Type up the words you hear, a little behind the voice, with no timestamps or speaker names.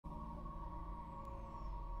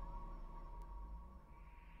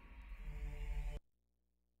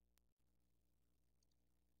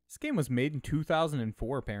This game was made in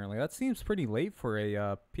 2004, apparently. That seems pretty late for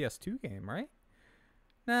a PS2 game, right?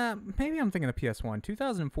 Nah, maybe I'm thinking of PS1.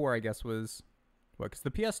 2004, I guess, was... What, because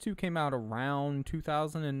the PS2 came out around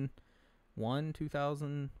 2001,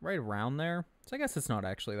 2000, right around there. So I guess it's not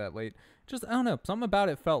actually that late. Just, I don't know, something about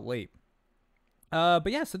it felt late.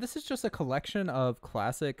 But yeah, so this is just a collection of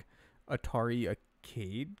classic Atari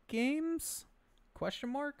arcade games? Question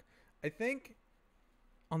mark? I think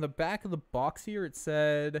on the back of the box here it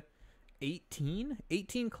said 18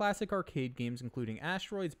 classic arcade games, including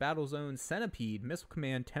Asteroids, Battlezone, Centipede, Missile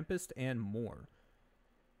Command, Tempest, and more.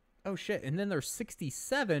 Oh shit, and then there's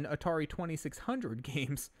 67 Atari 2600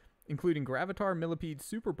 games, including Gravitar, Millipede,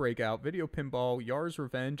 Super Breakout, Video Pinball, Yar's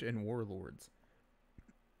Revenge, and Warlords.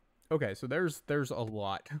 Okay, so there's a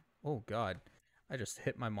lot. Oh god. I just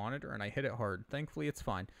hit my monitor and I hit it hard. Thankfully it's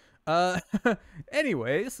fine.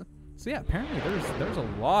 Anyways, so yeah, apparently there's a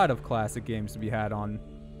lot of classic games to be had on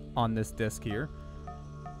this disc here.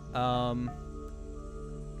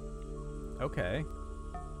 Okay.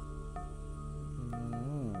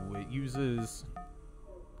 Ooh, it uses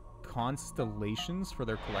constellations for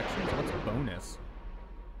their collections. What's bonus?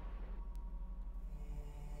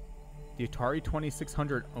 The Atari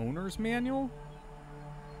 2600 Owner's Manual?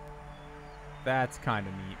 That's kind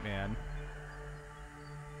of neat, man.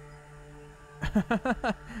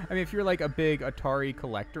 I mean, if you're like a big Atari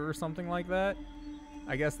collector or something like that,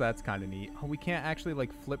 I guess that's kind of neat. Oh, we can't actually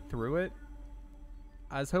like flip through it.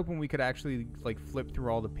 I was hoping we could actually like flip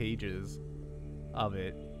through all the pages of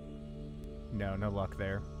it. No luck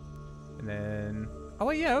there. And then, oh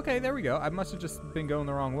wait, yeah, okay, there we go. I must have just been going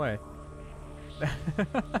the wrong way.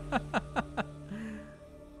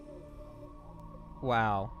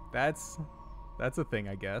 Wow, that's a thing,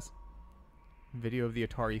 I guess. Video of the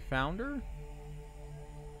Atari founder.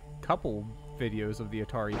 Couple videos of the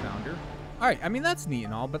Atari founder. All right, I mean that's neat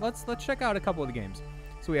and all, but let's check out a couple of the games.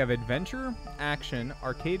 So we have adventure, action,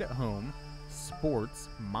 arcade at home, sports,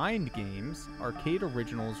 mind games, arcade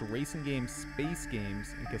originals, racing games, space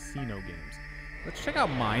games, and casino games. Let's check out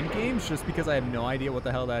mind games just because I have no idea what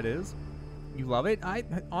the hell that is. You love it?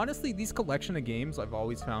 Honestly, these collection of games I've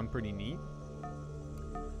always found pretty neat.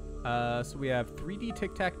 So we have 3D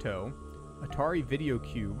Tic-Tac-Toe, Atari Video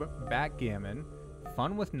Cube, Backgammon,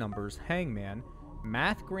 Fun with Numbers, Hangman,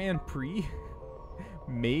 Math Grand Prix,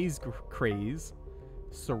 Maze Craze,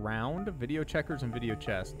 Surround, Video Checkers, and Video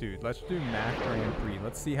Chess. Dude, let's do Math Grand Prix.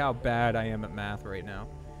 Let's see how bad I am at math right now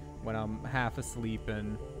when I'm half asleep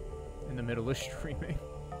and in the middle of streaming.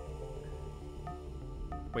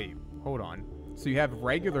 Wait, hold on. So you have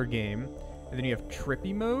regular game, and then you have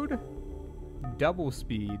trippy mode, double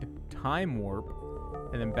speed, time warp,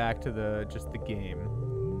 and then back to just the game.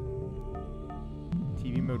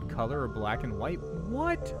 TV mode color or black and white?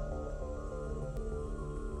 What?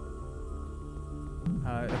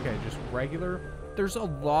 Okay, just regular. There's a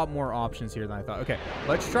lot more options here than I thought. Okay,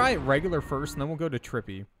 let's try regular first, and then we'll go to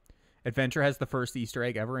trippy. Adventure has the first Easter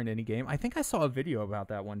egg ever in any game. I think I saw a video about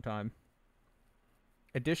that one time.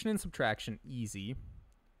 Addition and subtraction, easy.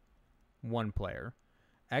 One player.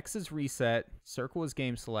 X is reset. Circle is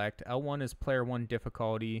game select. L1 is player 1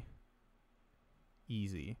 difficulty.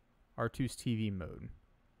 Easy. R2's TV mode.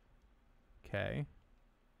 Okay.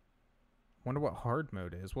 Wonder what hard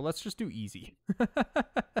mode is. Well, let's just do easy.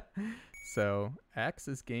 So, X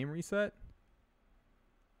is game reset.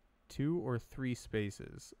 2 or 3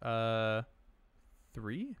 spaces.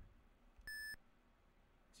 3?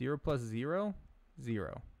 0 plus 0?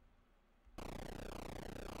 0.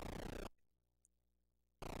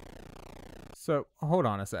 So, hold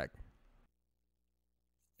on a sec.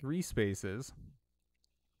 3 spaces.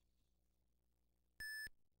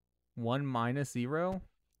 1 minus 0?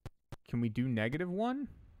 Can we do -1?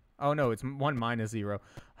 Oh no, it's 1 minus 0.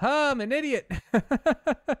 I'm an idiot!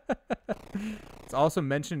 It's also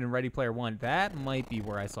mentioned in Ready Player One. That might be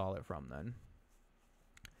where I saw it from then.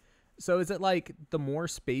 So is it like the more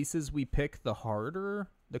spaces we pick, the harder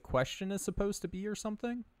the question is supposed to be or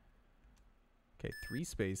something? Okay, 3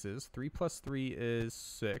 spaces. 3 plus 3 is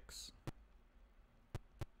 6.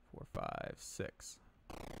 4, 5, 6.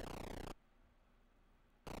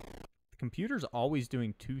 The computer's always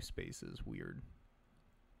doing 2 spaces. Weird.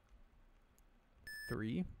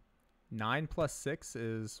 3. 9 plus 6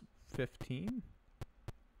 is 15.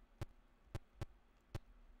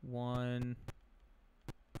 1,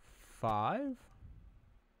 5.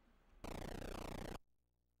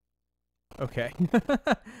 Okay.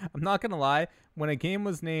 I'm not gonna lie. When a game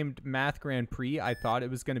was named Math Grand Prix, I thought it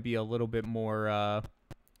was gonna be a little bit more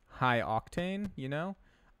high octane, you know?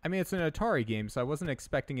 I mean, it's an Atari game, so I wasn't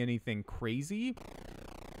expecting anything crazy.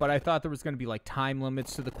 but I thought there was going to be like time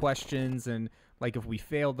limits to the questions, and like if we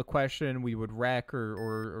failed the question, we would wreck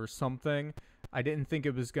or something. I didn't think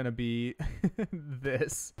it was going to be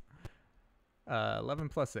this. 11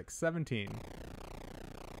 plus 6, 17.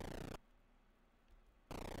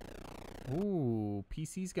 Ooh,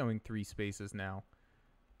 PC's going 3 spaces now.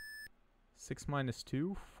 6 minus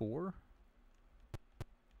 2, 4.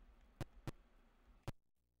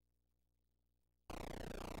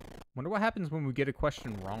 Wonder what happens when we get a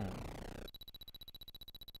question wrong.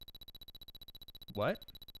 What?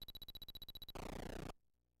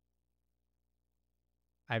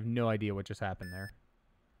 I have no idea what just happened there.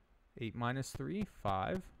 8 minus 3,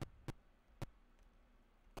 5.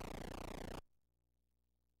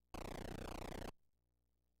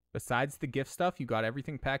 Besides the gift stuff, you got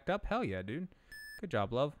everything packed up? Hell yeah, dude. Good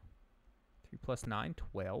job, love. 3 plus 9,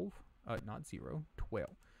 12. Not 0, 12.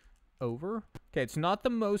 Over. Okay, it's not the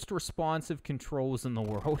most responsive controls in the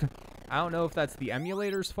world. I don't know if that's the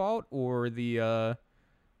emulator's fault or the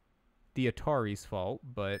Atari's fault,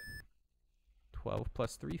 but 12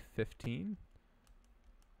 plus 3, 15.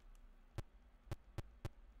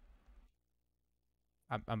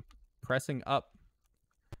 I'm pressing up.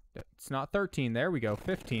 It's not 13. There we go.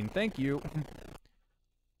 15. Thank you.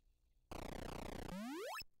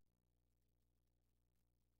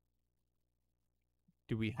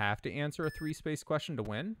 Do we have to answer a 3-space question to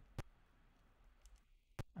win?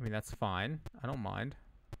 I mean, that's fine. I don't mind.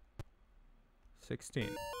 16.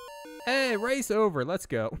 Hey, race over. Let's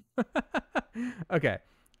go. Okay.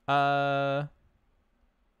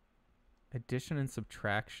 Addition and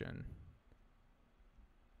subtraction.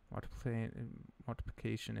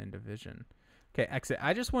 Multiplication and division. Okay, exit.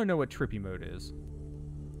 I just want to know what trippy mode is.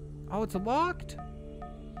 Oh, it's locked?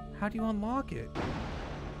 How do you unlock it?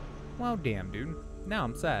 Well, damn, dude. Now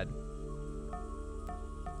I'm sad.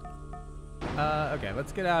 Okay,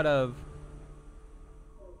 let's get out of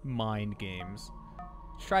mind games.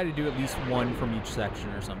 Let's try to do at least one from each section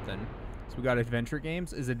or something. So we got adventure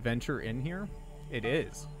games. Is adventure in here? It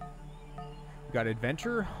is. We got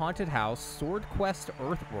adventure, haunted house, sword quest,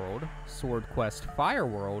 earth world, sword quest, fire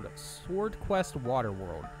world, sword quest, water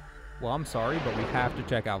world. Well, I'm sorry, but we have to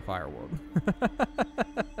check out fire world.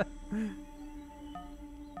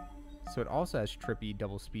 So it also has trippy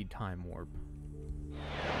double speed time warp.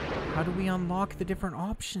 How do we unlock the different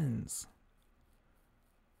options?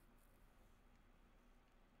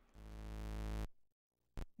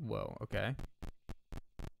 Whoa, okay.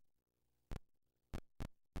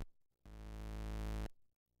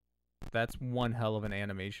 That's one hell of an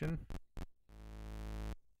animation.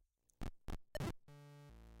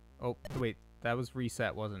 Oh, wait. That was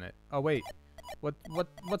reset, wasn't it? Oh, wait.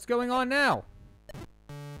 What's going on now?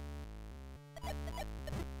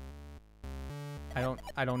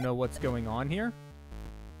 I don't know what's going on here.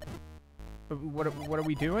 What are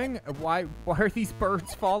we doing? Why are these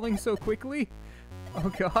birds falling so quickly? Oh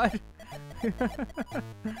god.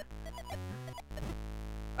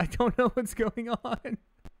 I don't know what's going on.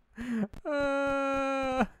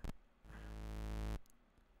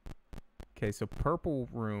 Okay, so purple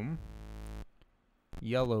room.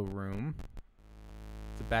 Yellow room.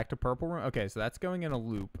 Is it back to purple room? Okay, so that's going in a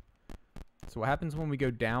loop. So what happens when we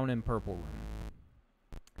go down in purple room?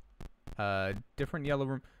 Different yellow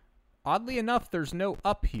room. Oddly enough, there's no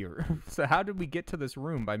up here. So how did we get to this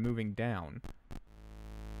room by moving down?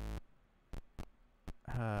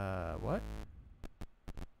 What?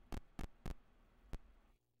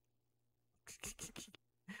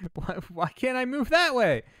 Why can't I move that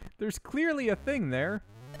way? There's clearly a thing there.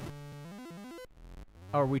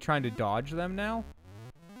 Oh, are we trying to dodge them now?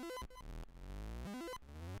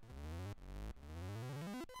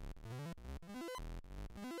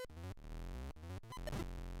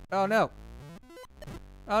 Oh no.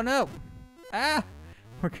 Oh no. Ah!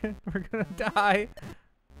 We're gonna die.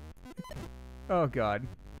 Oh god.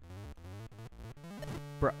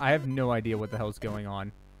 Bro, I have no idea what the hell's going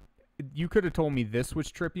on. You could have told me this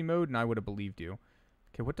was trippy mode and I would have believed you.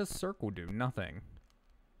 Okay, what does circle do? Nothing.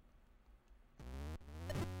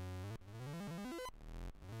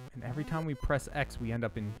 And every time we press X, we end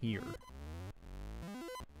up in here.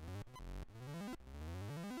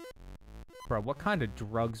 Bro, what kind of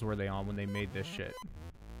drugs were they on when they made this shit?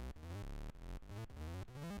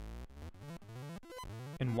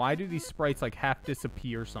 And why do these sprites like half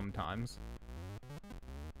disappear sometimes?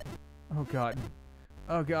 Oh god.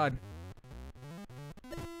 Oh god.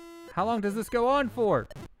 How long does this go on for?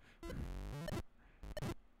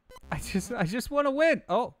 I just want to win.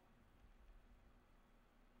 Oh.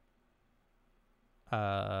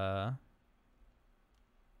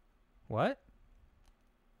 What?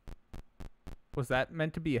 Was that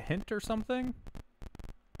meant to be a hint or something?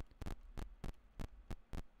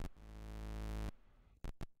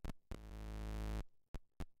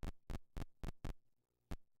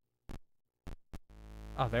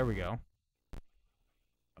 Oh, there we go.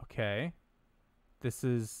 Okay. This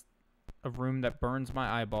is a room that burns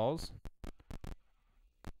my eyeballs.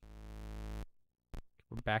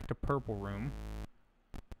 We're back to purple room.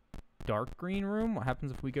 Dark green room? What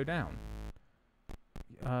happens if we go down?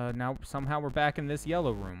 Now somehow we're back in this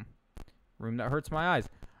yellow room. Room that hurts my eyes.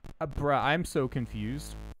 Bruh, I'm so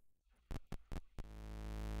confused.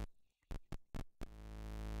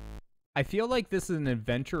 I feel like this is an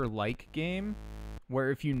adventure-like game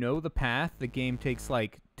where if you know the path, the game takes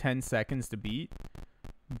like 10 seconds to beat.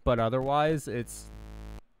 But otherwise, it's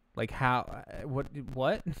like how...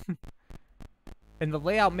 What? And the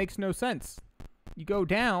layout makes no sense. You go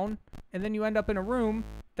down, and then you end up in a room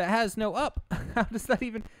that has no up. How does that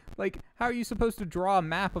even... Like, how are you supposed to draw a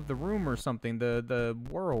map of the room or something? The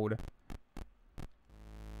world.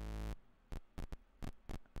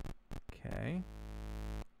 Okay.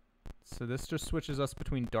 So this just switches us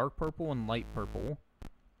between dark purple and light purple.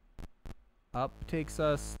 Up takes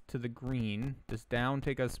us to the green. Does down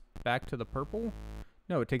take us back to the purple?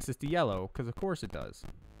 No, it takes us to yellow, because of course it does.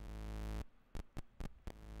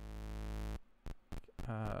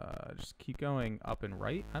 Just keep going up and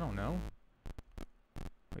right? I don't know.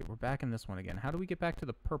 Wait, we're back in this one again. How do we get back to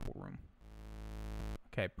the purple room?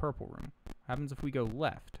 Okay, purple room. What happens if we go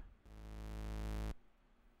left?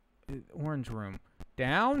 Orange room.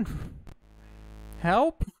 Down?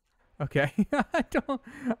 Help? Okay. I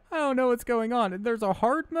don't know what's going on. There's a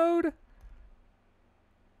hard mode?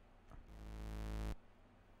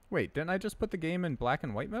 Wait, didn't I just put the game in black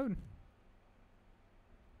and white mode?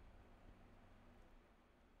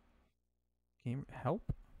 Game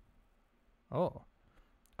help? Oh.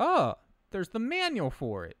 Oh, there's the manual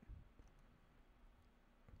for it.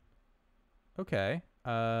 Okay.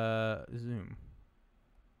 Zoom.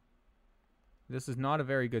 This is not a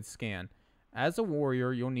very good scan. As a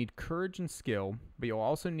warrior, you'll need courage and skill, but you'll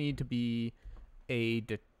also need to be a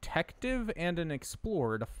detective and an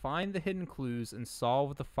explorer to find the hidden clues and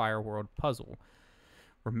solve the Fireworld puzzle.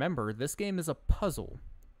 Remember, this game is a puzzle.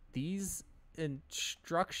 These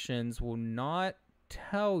instructions will not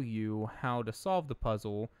tell you how to solve the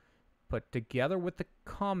puzzle, but together with the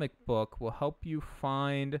comic book will help you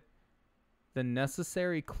find the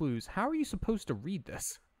necessary clues. How are you supposed to read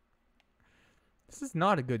this? This is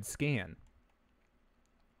not a good scan.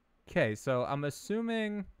 Okay, so I'm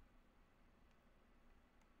assuming...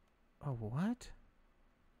 Oh, what?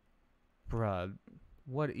 Bruh,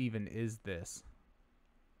 what even is this?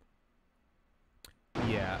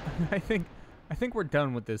 Yeah, I think we're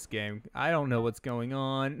done with this game. I don't know what's going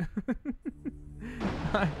on.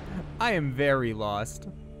 I am very lost.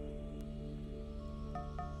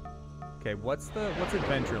 Okay, what's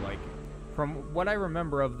adventure like? From what I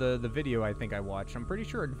remember of the video I think I watched, I'm pretty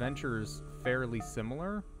sure adventure is fairly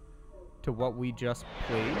similar to what we just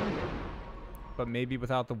played, but maybe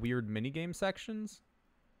without the weird minigame sections.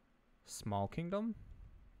 Small kingdom?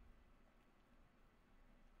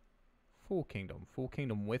 Full kingdom. Full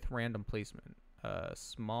kingdom with random placement.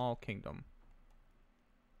 Small kingdom.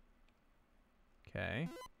 Okay.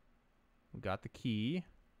 We got the key.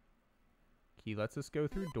 Key lets us go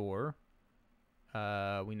through door.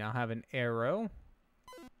 We now have an arrow.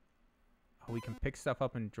 Oh, we can pick stuff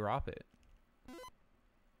up and drop it.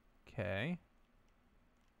 Okay.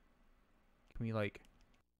 Can we, like...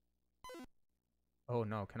 Oh,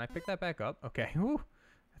 no. Can I pick that back up? Okay. Whew.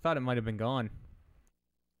 I thought it might have been gone.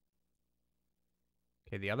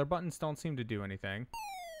 Okay, the other buttons don't seem to do anything.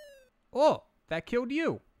 Oh! That killed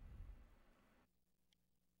you!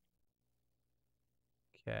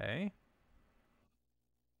 Okay.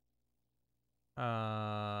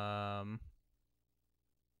 I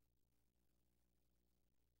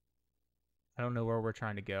don't know where we're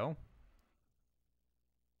trying to go.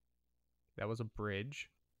 That was a bridge.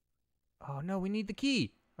 Oh, no, we need the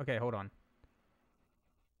key. Okay, hold on.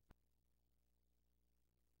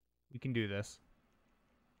 We can do this.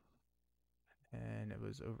 And it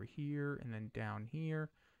was over here and then down here.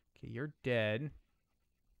 Okay, you're dead.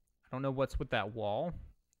 I don't know what's with that wall.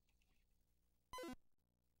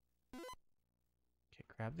 Okay,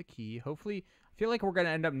 grab the key. Hopefully, I feel like we're going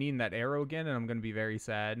to end up needing that arrow again, and I'm going to be very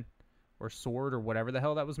sad. Or sword, or whatever the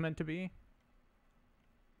hell that was meant to be.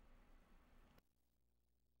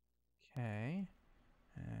 Okay.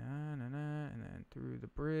 And then through the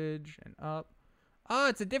bridge and up. Oh,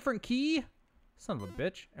 it's a different key? Son of a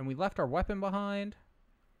bitch. And we left our weapon behind.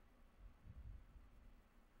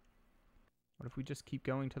 What if we just keep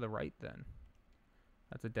going to the right then?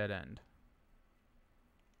 That's a dead end.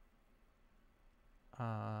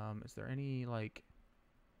 Is there any, like...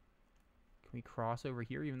 Can we cross over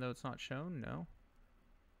here even though it's not shown? No.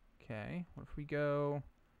 Okay. What if we go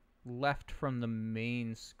left from the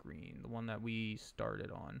main screen? The one that we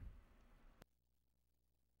started on.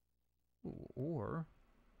 Ooh, or...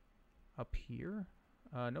 Up here?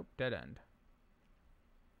 Nope. Dead end.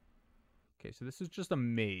 Okay, so this is just a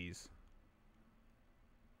maze.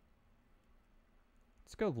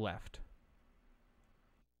 Let's go left.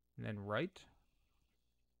 And then right.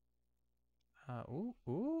 Ooh,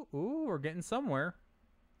 we're getting somewhere.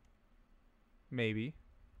 Maybe.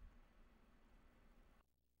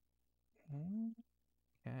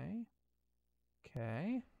 Okay.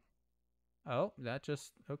 Okay. Oh, that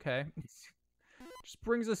just... Okay. Just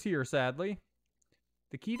brings us here, sadly.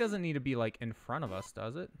 The key doesn't need to be, like, in front of us,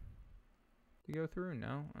 does it? To go through?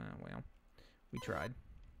 No? Well. We tried.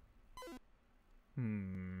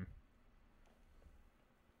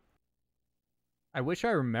 I wish I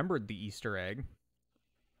remembered the Easter egg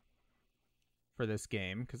for this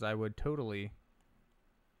game, because I would totally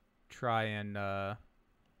try and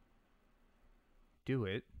do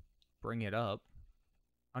it. Bring it up.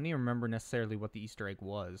 I don't even remember necessarily what the Easter egg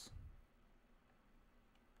was.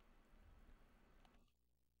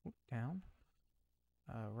 Down.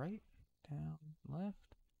 Right. Down.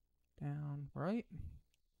 Left. Down. Right.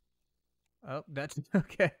 Oh, that's...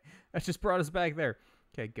 Okay. That just brought us back there.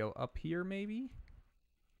 Okay, go up here maybe.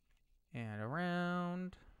 And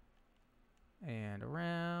around. And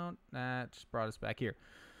around. That just brought us back here.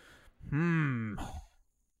 Okay,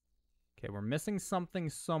 we're missing something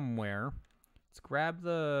somewhere. Let's grab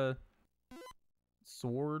the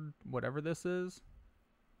sword, whatever this is.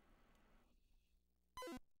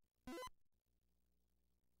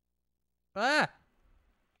 Ah!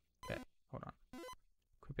 Okay, hold on.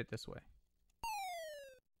 Equip it this way.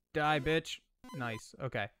 Die, bitch. Nice.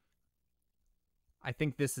 Okay. I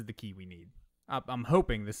think this is the key we need. I'm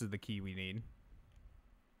hoping this is the key we need.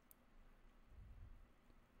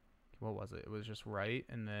 What was it? It was just right,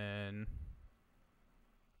 and then...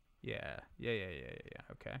 Yeah.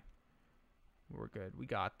 Okay. We're good. We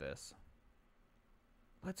got this.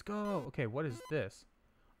 Let's go. Okay, what is this?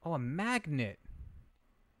 Oh, a magnet.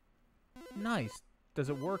 Nice. Does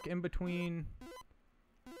it work in between?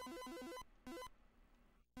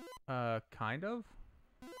 Kind of.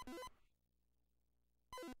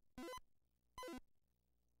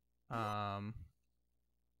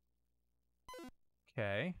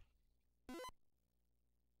 Okay.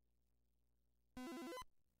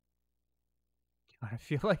 I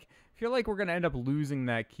feel like we're gonna end up losing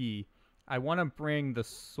that key. I want to bring the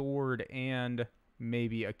sword and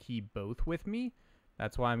maybe a key both with me.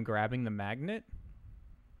 That's why I'm grabbing the magnet.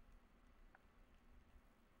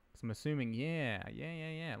 Because I'm assuming, yeah.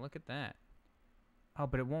 Look at that. Oh,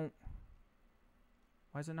 but it won't.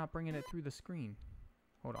 Why is it not bringing it through the screen?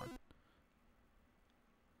 Hold on.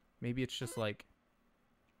 Maybe it's just like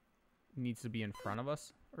needs to be in front of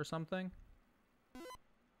us or something.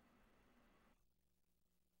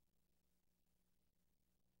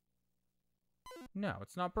 No,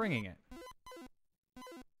 it's not bringing it.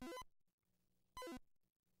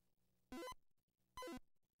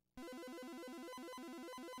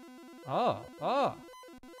 Oh.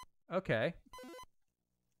 Okay.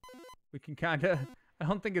 We can kind of... I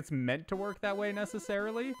don't think it's meant to work that way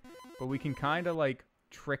necessarily, but we can kind of, like,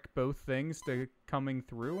 trick both things to coming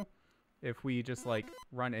through if we just, like,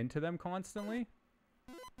 run into them constantly.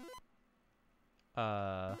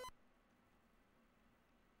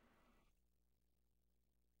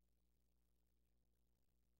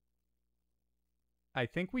 I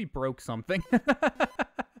think we broke something.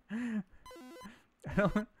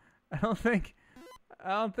 I don't think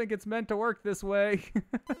it's meant to work this way.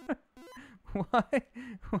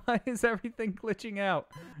 Why is everything glitching out?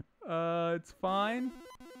 It's fine.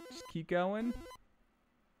 Just keep going.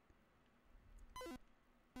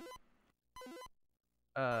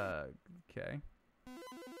 Okay.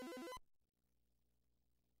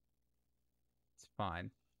 It's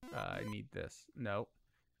fine. I need this. No.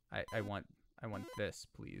 I want this,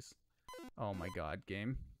 please. Oh my god,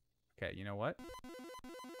 game. Okay, you know what?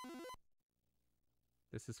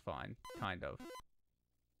 This is fine. Kind of.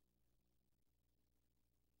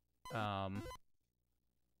 I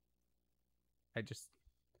just...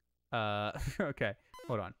 okay.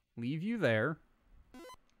 Hold on. Leave you there.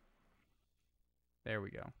 There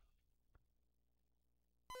we go.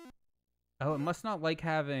 Oh, it must not like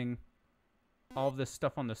having all of this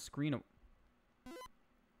stuff on the screen.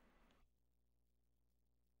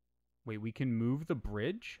 Wait, we can move the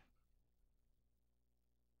bridge?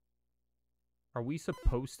 Are we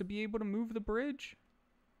supposed to be able to move the bridge?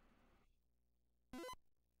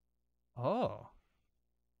 Oh.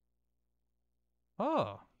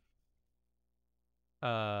 Oh.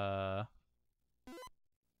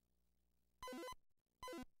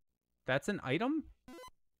 That's an item?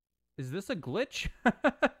 Is this a glitch?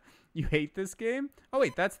 You hate this game? Oh,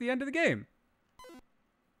 wait, that's the end of the game.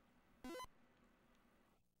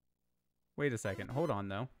 Wait a second. Hold on,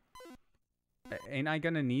 though. Ain't I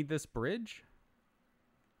gonna need this bridge?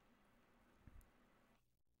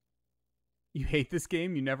 You hate this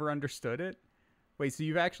game? You never understood it? Wait, so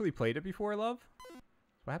you've actually played it before, love?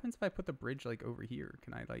 What happens if I put the bridge, like, over here?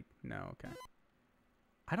 Can I, like... No, okay.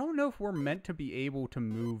 I don't know if we're meant to be able to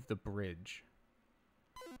move the bridge.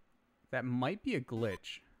 That might be a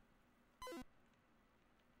glitch.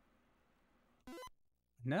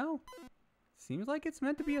 No? Seems like it's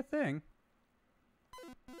meant to be a thing.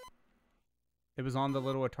 It was on the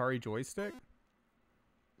little Atari joystick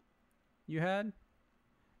you had?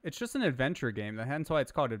 It's just an adventure game. That's why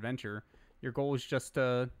it's called Adventure. Your goal is just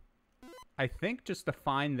to... I think just to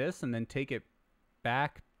find this and then take it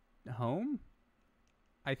back home?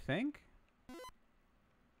 I think?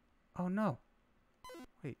 Oh, no.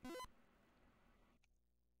 Wait.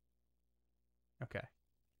 Okay.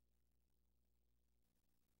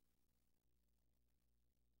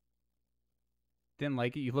 Didn't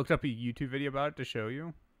like it? You looked up a YouTube video about it to show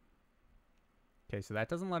you? Okay, so that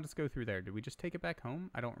doesn't let us go through there. Did we just take it back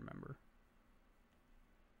home? I don't remember.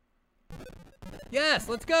 Yes,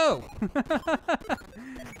 let's go!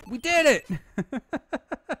 We did it!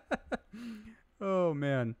 Oh,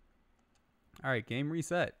 man. Alright, game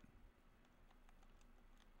reset.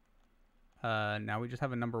 Now we just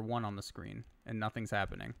have a number 1 on the screen, and nothing's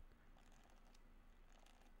happening.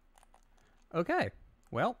 Okay,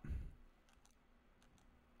 well.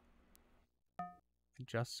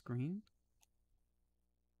 Adjust screen?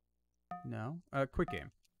 No. Quick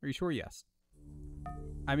game. Are you sure? Yes.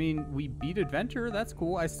 I mean, we beat Adventure. That's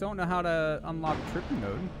cool. I still don't know how to unlock trippy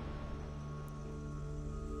mode.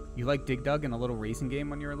 You like Dig Dug and a little racing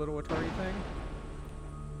game on your little Atari thing?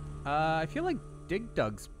 I feel like Dig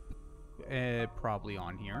Dug's probably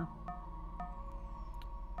on here.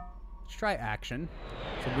 Let's try action.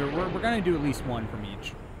 So we're gonna do at least one from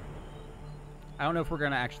each. I don't know if we're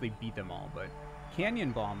gonna actually beat them all, but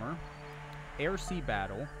Canyon Bomber, Air Sea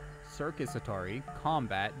Battle, Circus Atari,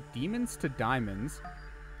 Combat, Demons to Diamonds,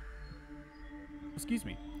 excuse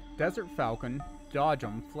me, Desert Falcon, Dodge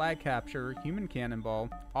 'em, Flag Capture, Human Cannonball,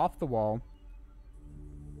 Off the Wall,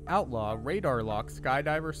 Outlaw, Radar Lock,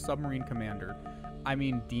 Skydiver, Submarine Commander. I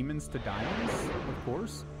mean, Demons to Diamonds, of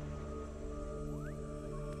course.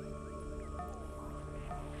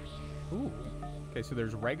 Ooh. Okay, so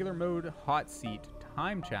there's regular mode, hot seat,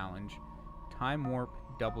 time challenge, time warp,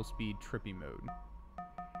 double speed, trippy mode.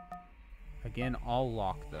 Again, all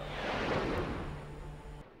locked, though.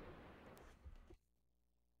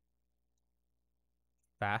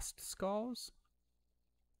 Fast skulls?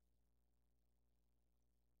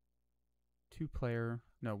 2-player...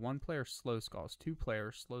 No, 1-player slow skulls.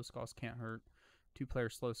 2-player slow skulls can't hurt. 2-player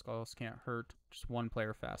slow skulls can't hurt. Just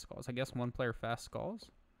 1-player fast skulls. I guess 1-player fast skulls?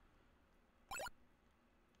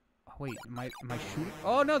 Oh, wait, am I shooting?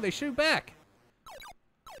 Oh, no, they shoot back!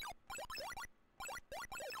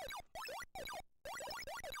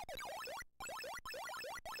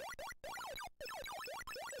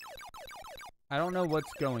 I don't know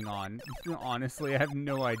what's going on. Honestly, I have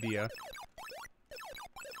no idea.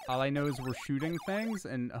 All I know is we're shooting things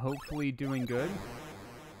and hopefully doing good.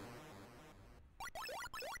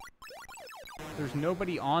 There's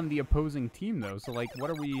nobody on the opposing team, though, so, like, what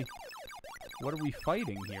are we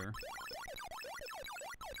fighting here?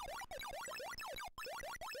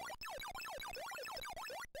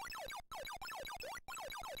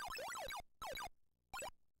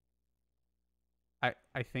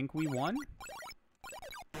 I think we won.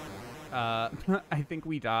 I think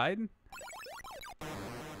we died.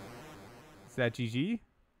 Is that GG?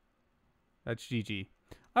 That's GG.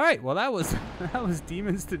 All right, well that was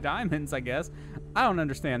Demons to Diamonds, I guess. I don't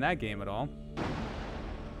understand that game at all.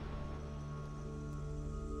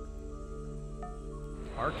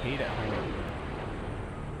 Arcade at home.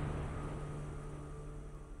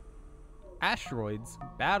 Asteroids,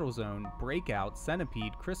 Battlezone, Breakout,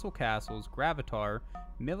 Centipede, Crystal Castles, Gravatar,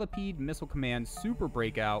 Millipede, Missile Command, Super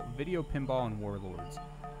Breakout, Video Pinball, and Warlords.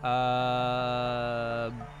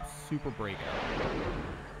 Super Breakout.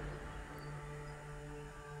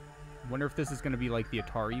 Wonder if this is going to be like the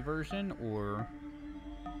Atari version or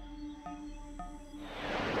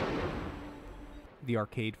the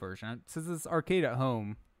arcade version. It says it's arcade at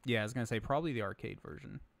home. Yeah, I was going to say probably the arcade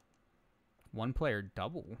version. One player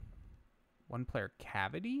double. One player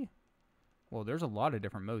cavity? Well, there's a lot of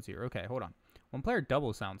different modes here. Okay, hold on. One player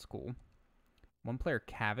double sounds cool. One player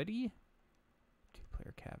cavity? Two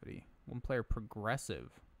player cavity. One player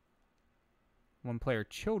progressive. One player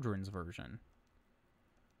children's version.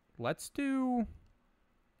 Let's do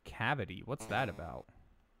cavity. What's that about?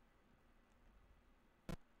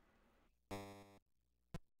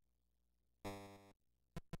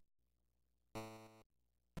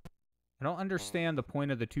 I don't understand the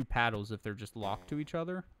point of the two paddles if they're just locked to each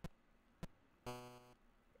other.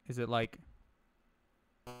 Is it like...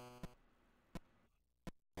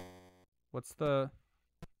 What's the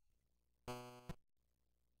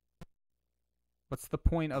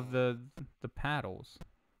point of the paddles?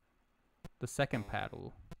 The second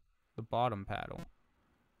paddle. The bottom paddle.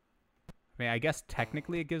 I mean, I guess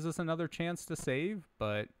technically it gives us another chance to save,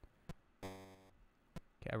 but...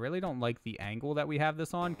 Okay, I really don't like the angle that we have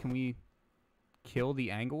this on. Can we kill the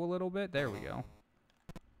angle a little bit? There we go.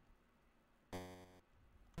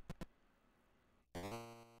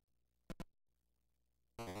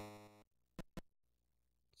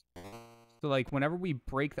 So, like, whenever we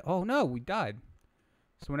break the... Oh, no, we died.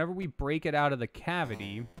 So, whenever we break it out of the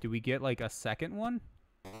cavity, do we get, like, a second one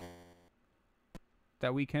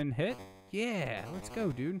that we can hit? Yeah, let's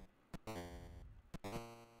go, dude.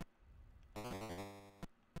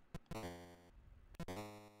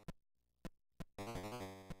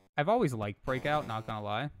 I've always liked Breakout, not gonna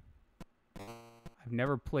lie. I've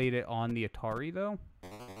never played it on the Atari, though.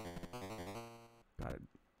 Got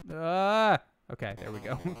it. Okay, there we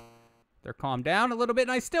go. They're calmed down a little bit,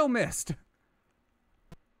 and I still missed.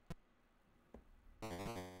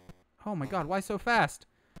 Oh my god, why so fast?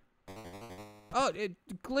 Oh, it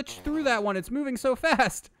glitched through that one. It's moving so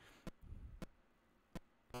fast.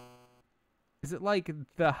 Is it like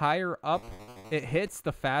the higher up it hits,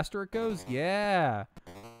 the faster it goes? Yeah.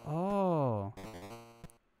 Oh.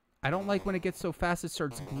 I don't like when it gets so fast it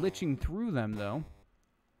starts glitching through them, though.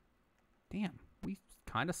 Damn. We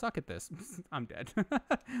kind of suck at this. I'm dead.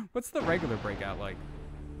 What's the regular Breakout like?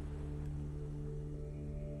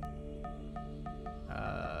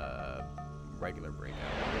 Regular Breakout.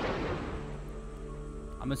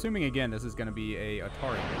 I'm assuming, again, this is going to be a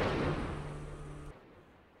Atari game.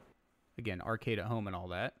 Again, arcade at home and all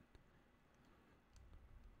that.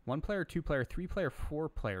 1 player, 2 player, 3 player, 4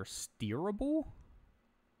 player. Steerable?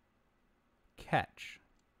 Catch.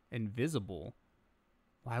 Invisible.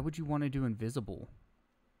 Why would you want to do invisible?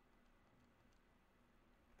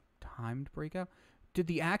 Timed Breakout? Did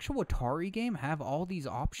the actual Atari game have all these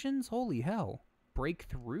options? Holy hell.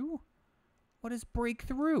 Breakthrough? What is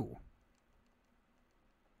breakthrough?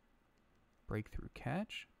 Breakthrough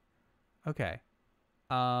catch? Okay.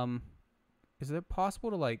 Is it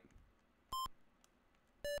possible to, like...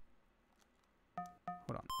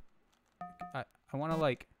 Hold on. I want to,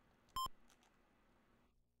 like...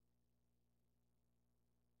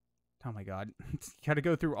 Oh my god. You gotta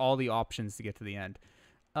go through all the options to get to the end.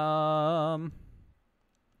 I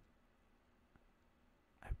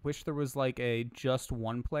wish there was, like, a just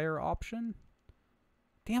 1 player option.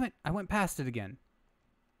 Damn it. I went past it again.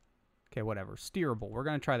 Okay, whatever. Steerable. We're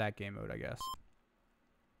gonna try that game mode, I guess.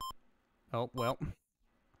 Oh, well.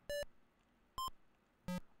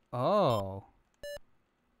 Oh.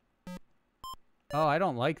 Oh, I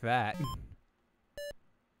don't like that.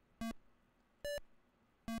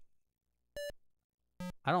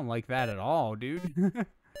 I don't like that at all, dude.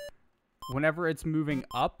 Whenever it's moving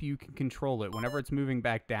up, you can control it. Whenever it's moving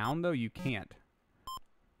back down, though, you can't.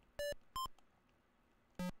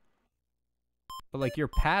 But, like, your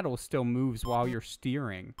paddle still moves while you're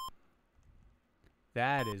steering.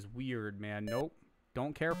 That is weird, man. Nope.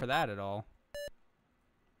 Don't care for that at all.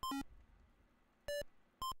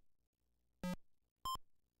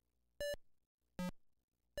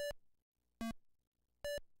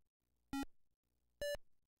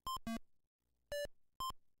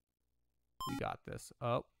 We got this.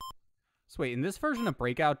 Oh. So wait, in this version of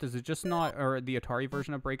Breakout, does it just not, or the Atari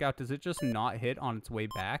version of Breakout, does it just not hit on its way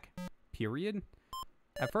back? Period?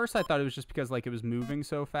 At first I thought it was just because, like, it was moving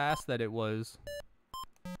so fast that it was,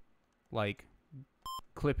 like,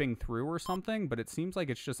 clipping through or something, but it seems like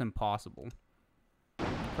it's just impossible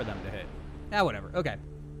for them to hit. Ah, whatever. Okay.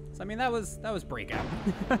 So, I mean, that was Breakout.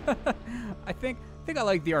 I think I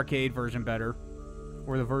like the arcade version better,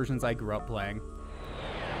 or the versions I grew up playing.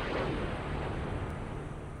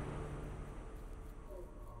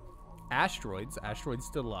 Asteroids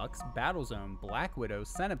Deluxe, Battlezone, Black Widow,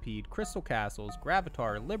 Centipede, Crystal Castles,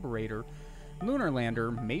 Gravatar, Liberator, Lunar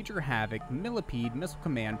Lander, Major Havoc, Millipede, Missile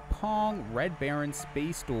Command, Pong, Red Baron,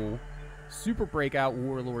 Space Duel, Super Breakout,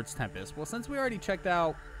 Warlord's Tempest. Well, since we already checked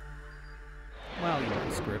out... Well, you know,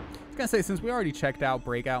 screw it. I was going to say, since we already checked out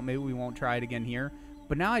Breakout, maybe we won't try it again here.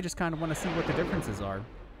 But now I just kind of want to see what the differences are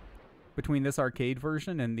between this arcade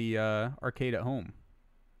version and the arcade at home.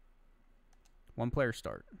 One player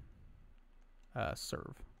start.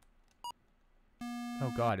 Serve.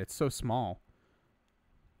 Oh, God, it's so small.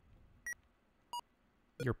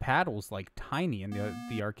 Your paddle's, like, tiny in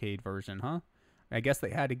the arcade version, huh? I guess they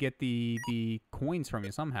had to get the coins from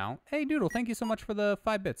you somehow. Hey, Doodle, thank you so much for the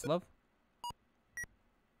 5 bits, love.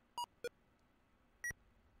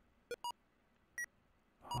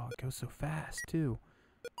 Oh, it goes so fast, too.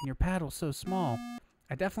 And your paddle's so small.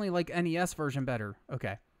 I definitely like NES version better.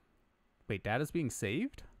 Okay. Wait, data's being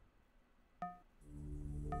saved?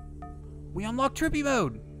 We unlocked Trippy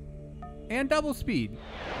Mode! And double speed.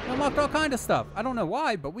 We unlocked all kind of stuff. I don't know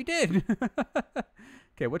why, but we did.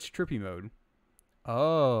 Okay, what's Trippy Mode?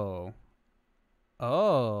 Oh.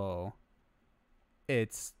 Oh.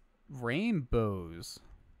 It's rainbows.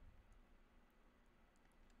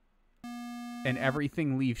 And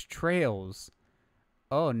everything leaves trails.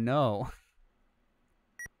 Oh no.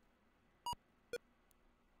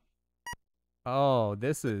 Oh,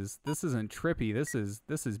 this isn't trippy. This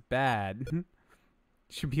is bad.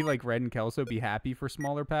 Should be like Red and Kelso be happy for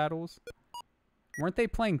smaller paddles. Weren't they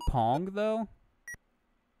playing Pong though?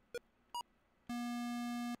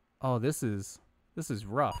 Oh, this is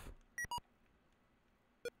rough.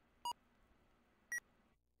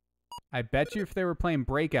 I bet you if they were playing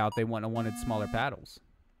Breakout, they wouldn't have wanted smaller paddles.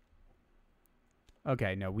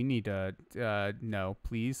 Okay, no, we need to, no,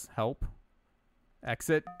 please, help.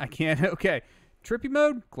 Exit. I can't, okay. Trippy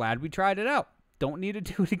Mode, glad we tried it out. Don't need to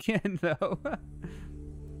do it again, though.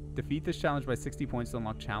 Defeat this challenge by 60 points to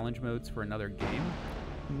unlock challenge modes for another game?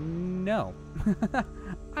 No.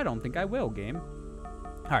 I don't think I will, game.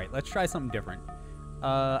 Alright, let's try something different.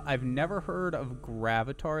 I've never heard of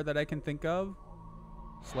Gravatar that I can think of.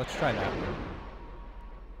 So let's try that one.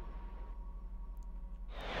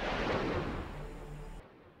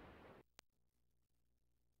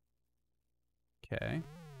 Okay,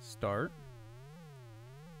 start.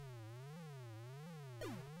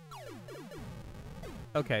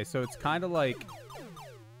 Okay, so it's kind of like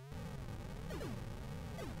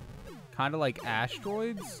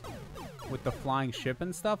asteroids with the flying ship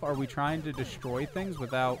and stuff. Are we trying to destroy things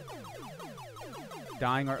without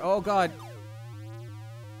dying or... Oh, God.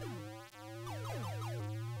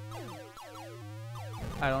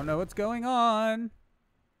 I don't know what's going on.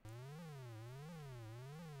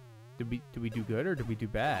 Did we do good or did we do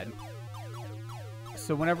bad?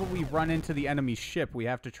 So whenever we run into the enemy ship, we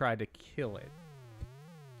have to try to kill it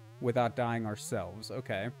without dying ourselves.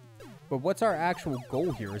 Okay. But what's our actual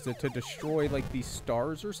goal here? Is it to destroy, like, these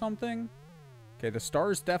stars or something? Okay, the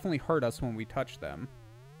stars definitely hurt us when we touch them.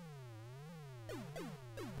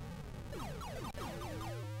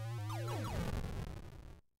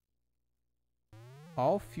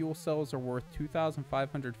 All fuel cells are worth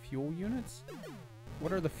 2,500 fuel units?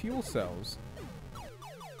 What are the fuel cells?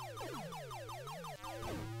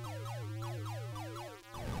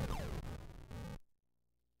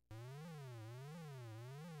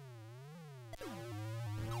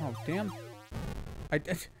 Oh, damn.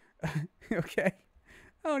 Okay.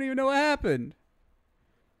 I don't even know what happened.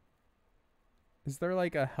 Is there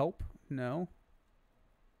like a help? No.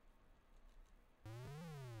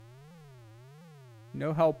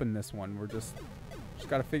 No help in this one. We're just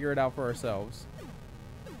gotta figure it out for ourselves.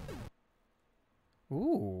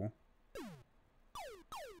 Ooh.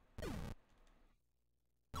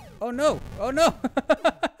 Oh no! Oh no!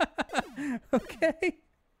 Okay.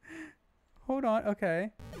 Hold on.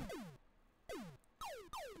 Okay.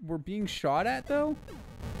 We're being shot at though?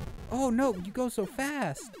 Oh no, you go so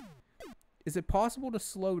fast. Is it possible to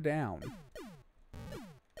slow down?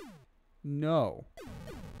 No.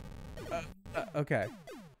 Okay.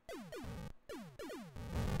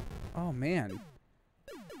 Oh man.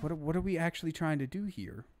 What are we actually trying to do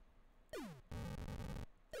here?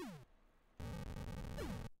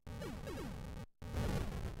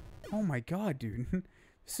 Oh my god, dude.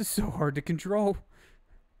 This is so hard to control.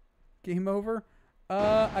 Game over?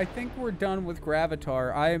 I think we're done with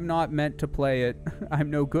Gravatar. I am not meant to play it. I'm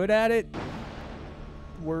no good at it.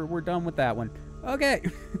 We're done with that one. Okay.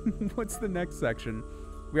 What's the next section?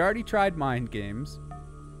 We already tried mind games.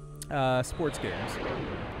 Sports games.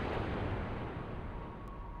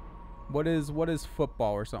 What is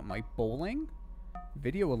football or something like bowling?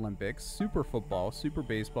 Video Olympics, Super Football, Super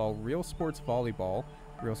Baseball, Real Sports Volleyball,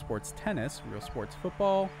 Real Sports Tennis, Real Sports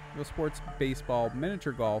Football, Real Sports Baseball,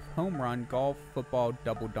 Miniature Golf, Home Run, Golf, Football,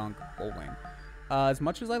 Double Dunk, Bowling. As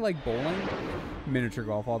much as I like bowling, miniature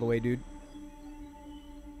golf all the way, dude.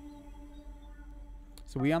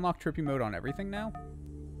 So we unlock trippy mode on everything now?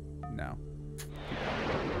 No.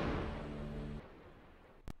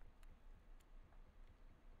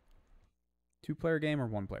 Two-player game or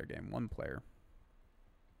one-player game? One player.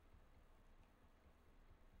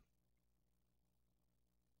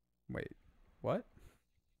 Wait, what?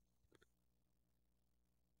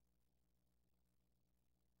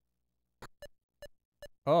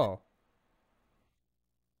 Oh.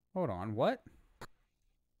 Hold on, what?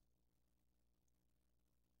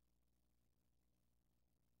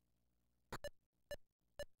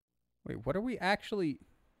 Wait, what are we actually...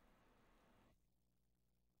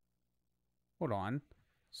 Hold on.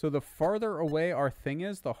 So the farther away our thing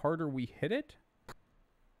is, the harder we hit it?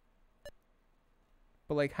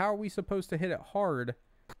 But, like, how are we supposed to hit it hard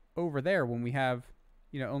over there when we have,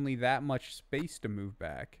 you know, only that much space to move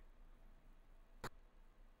back?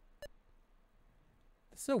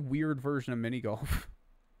 This is a weird version of mini golf.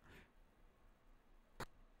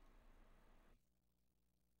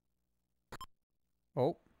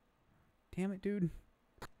 Oh. Damn it, dude.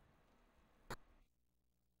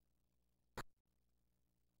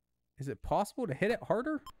 Is it possible to hit it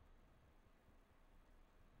harder?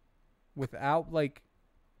 Without, like,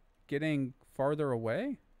 getting farther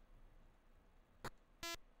away?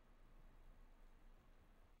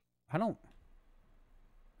 I don't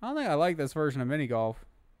think I like this version of mini golf.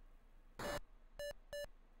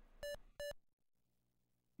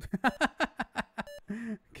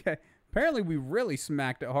 Okay. Apparently we really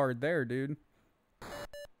smacked it hard there, dude.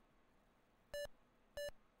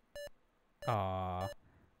 Aw.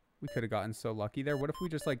 We could have gotten so lucky there. What if we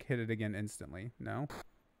just, like, hit it again instantly? No?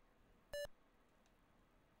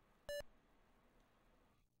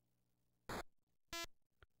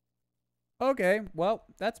 Okay, well,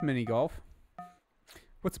 that's mini golf.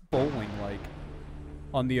 What's bowling like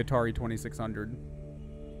on the Atari 2600?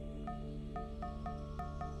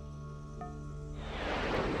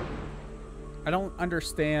 I don't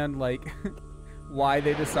understand, like, why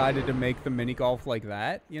they decided to make the mini golf like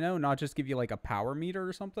that, you know? Not just give you, like, a power meter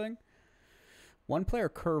or something. One-player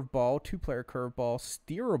curveball, two-player curveball,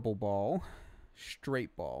 steerable ball,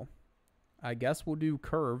 straight ball. I guess we'll do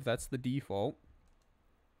curve. That's the default.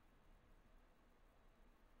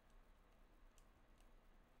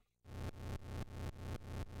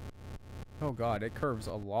 Oh, God, it curves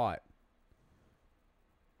a lot.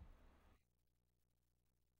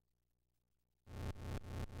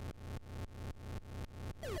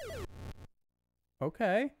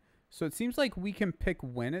 Okay. So it seems like we can pick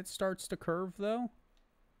when it starts to curve, though.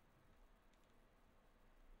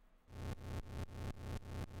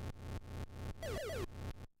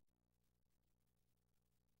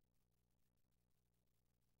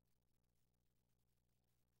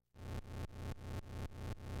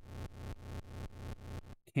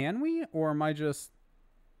 Can we? Or am I just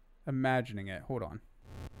imagining it? Hold on.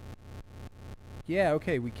 Yeah,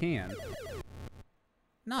 okay, we can.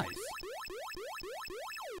 Nice.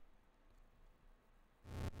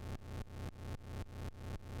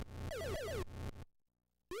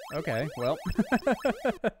 Okay, well.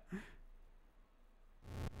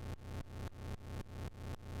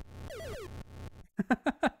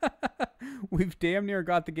 We've damn near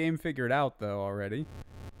got the game figured out, though, already.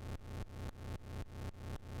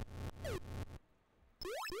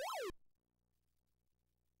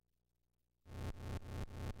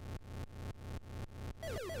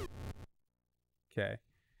 Okay.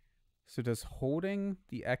 So does holding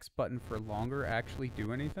the X button for longer actually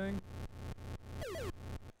do anything?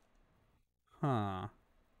 Huh.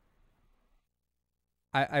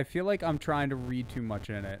 I feel like I'm trying to read too much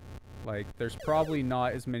in it. Like, there's probably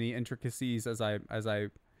not as many intricacies as I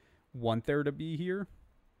want there to be here.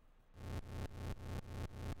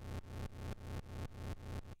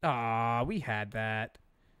 Ah, we had that.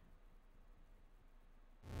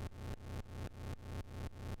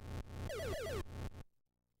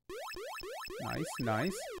 Nice,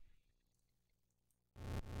 nice.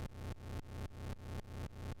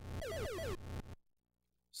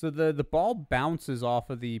 So the ball bounces off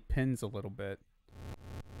of the pins a little bit.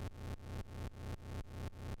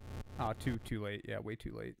 Oh, too late. Yeah, way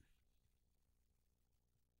too late.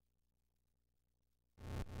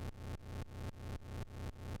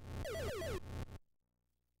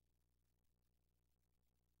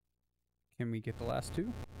 Can we get the last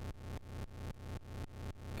two?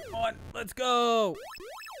 Come on, let's go!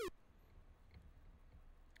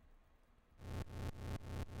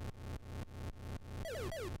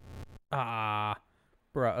 Ah,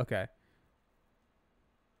 bruh, okay.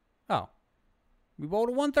 Oh. We bowled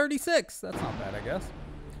a 136. That's not bad, I guess.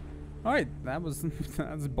 All right,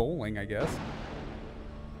 that's bowling, I guess.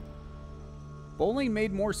 Bowling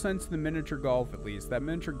made more sense than miniature golf, at least. That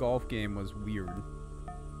miniature golf game was weird.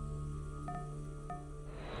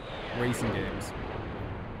 Racing games.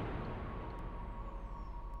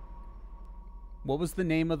 What was the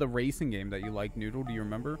name of the racing game that you liked, Noodle? Do you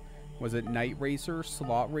remember? Was it Night Racer,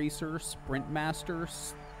 Slot Racer, Sprint Master,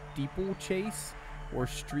 Steeple Chase, or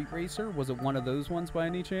Street Racer? Was it one of those ones by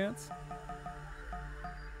any chance?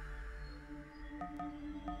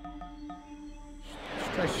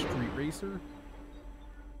 Let's try Street Racer.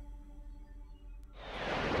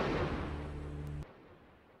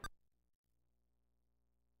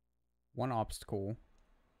 One obstacle.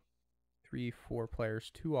 3, 4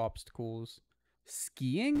 players, 2 obstacles.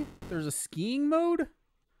 Skiing? There's a skiing mode?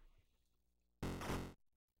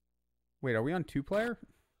 Wait, are we on 2-player?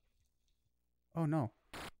 Oh, no.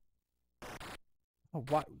 Oh,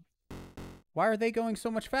 why are they going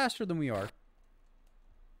so much faster than we are?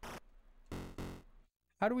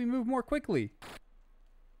 How do we move more quickly?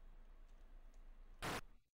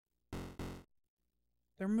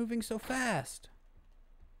 They're moving so fast.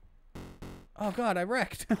 Oh, God, I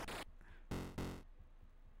wrecked.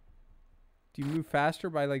 Do you move faster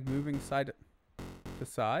by, like, moving side to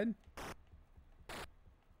side?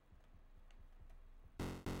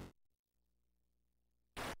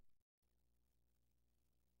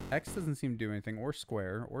 X doesn't seem to do anything, or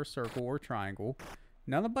square, or circle, or triangle.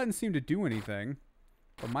 None of the buttons seem to do anything.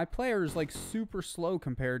 But my player is, like, super slow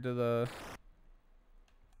compared to the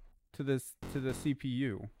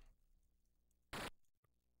CPU.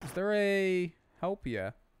 Is there a help?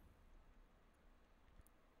 Yeah.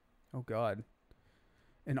 Oh, God.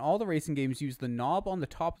 In all the racing games, use the knob on the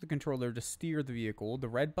top of the controller to steer the vehicle. The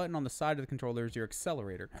red button on the side of the controller is your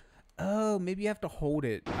accelerator. Oh, maybe you have to hold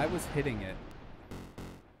it. I was hitting it.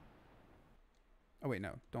 Oh, wait,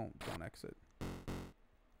 no. Don't exit.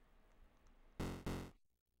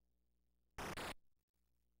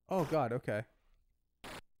 Oh, God, okay.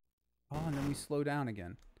 Oh, and then we slow down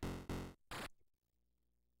again.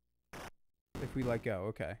 If we let go.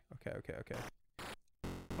 Okay.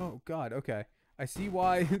 Oh, God, okay. I see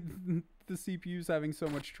why the CPU's having so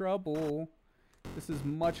much trouble. This is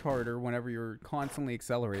much harder whenever you're constantly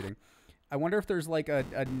accelerating. I wonder if there's like a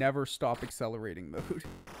never stop accelerating mode.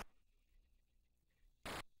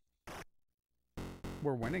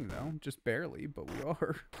 We're winning though, just barely, but we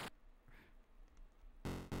are.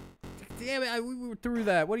 Damn it, we were through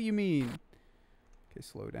that. What do you mean? Okay,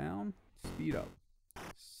 slow down. Speed up.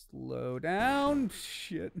 Slow down.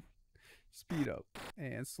 Shit. Speed up.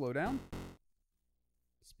 And slow down.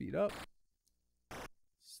 Speed up.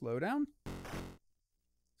 Slow down.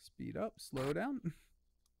 Speed up. Slow down.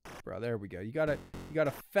 Bro, there we go. You gotta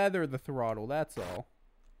feather the throttle, that's all.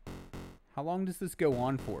 How long does this go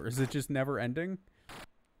on for? Is it just never ending?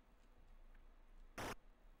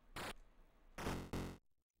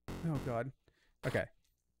 Oh, God. Okay.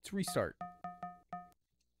 Let's restart.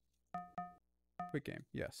 Quick game.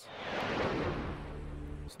 Yes.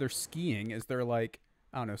 So they're skiing. Is there like,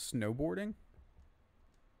 I don't know, snowboarding?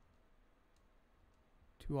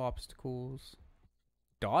 2 obstacles.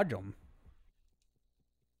 Dodge them.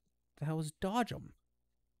 The hell is dodge them?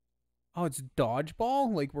 Oh, it's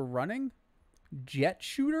dodgeball? Like we're running? Jet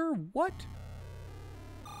shooter? What?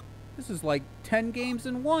 This is like 10 games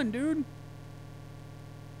in one, dude.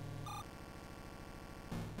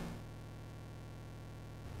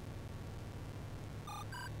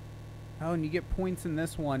 Oh, and you get points in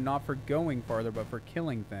this one, not for going farther, but for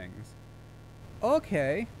killing things.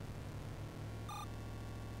 Okay.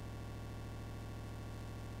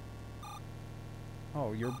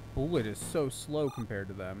 Oh, your bullet is so slow compared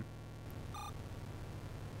to them.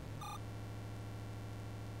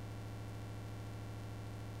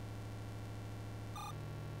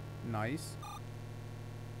 Nice.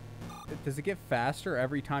 Does it get faster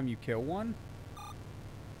every time you kill one?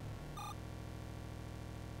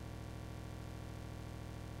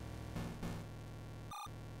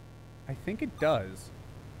 I think it does.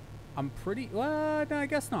 I'm pretty... Well, no, I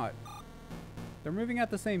guess not. They're moving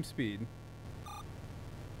at the same speed.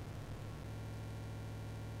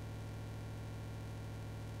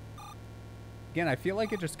 Again, I feel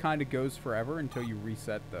like it just kind of goes forever until you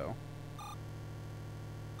reset, though.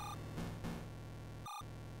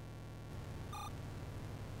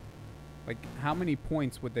 Like, how many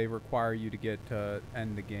points would they require you to get to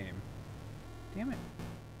end the game? Damn it.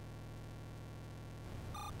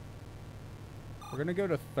 We're gonna go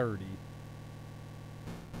to 30.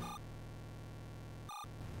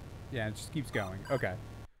 Yeah, it just keeps going. Okay.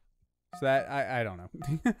 So that, I don't know.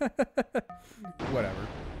 Whatever.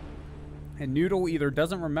 And Noodle either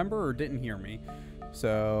doesn't remember or didn't hear me.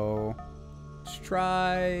 So let's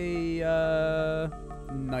try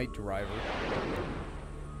Night Driver.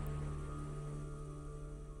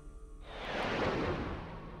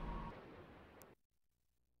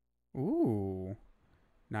 Ooh.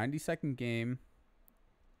 90-second game.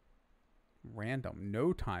 Random.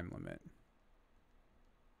 No time limit.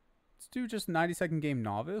 Let's do just 90-second game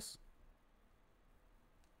novice.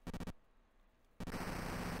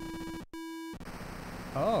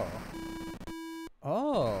 Oh.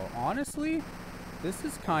 Oh, honestly, this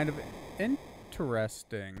is kind of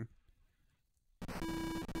interesting.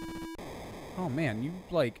 Oh man, you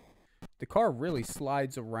like, the car really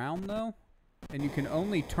slides around though, and you can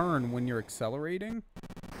only turn when you're accelerating.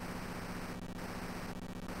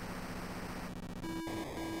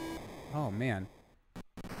 Oh man.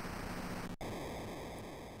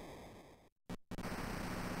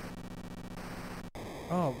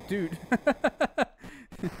 Oh, dude.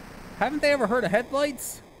 Haven't they ever heard of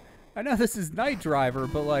headlights? I know this is Night Driver,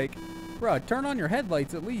 but like, bruh, turn on your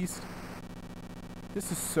headlights at least.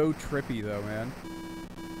 This is so trippy though, man.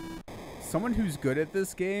 Someone who's good at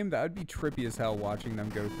this game, that would be trippy as hell watching them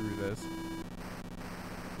go through this.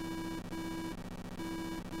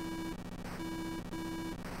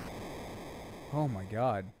 Oh my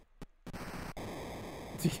god.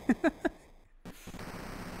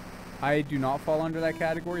 I do not fall under that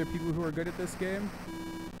category of people who are good at this game.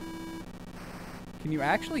 Can you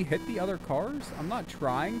actually hit the other cars? I'm not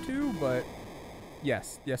trying to, but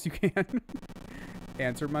yes. Yes, you can.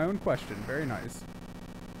 Answered my own question. Very nice.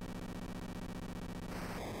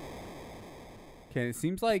 Okay, it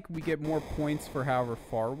seems like we get more points for however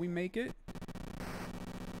far we make it.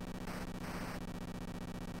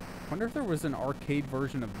 Wonder if there was an arcade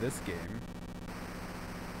version of this game.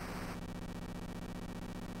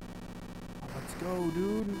 Oh, let's go,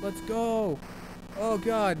 dude. Let's go. Oh,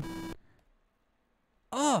 God.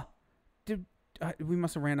 Oh! Dude, we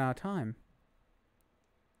must have ran out of time.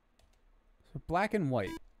 So black and white.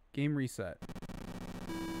 Game reset.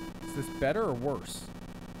 Is this better or worse?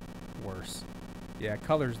 Worse. Yeah,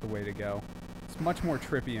 color's the way to go. It's much more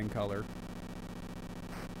trippy in color.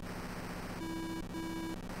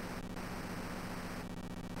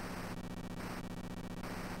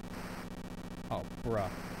 Oh, bruh.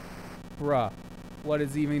 Bruh. What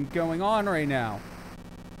is even going on right now?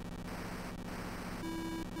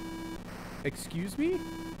 Excuse me?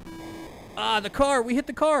 Ah, the car! We hit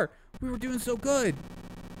the car! We were doing so good!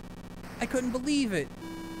 I couldn't believe it!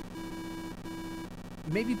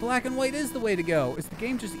 Maybe black and white is the way to go. Is the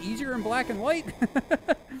game just easier in black and white?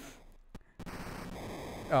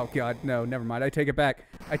 Oh, God. No, never mind. I take it back.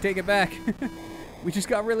 I take it back. We just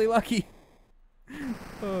got really lucky.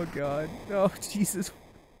 Oh, God. Oh, Jesus.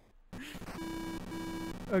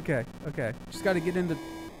 Okay, okay. Just gotta get into...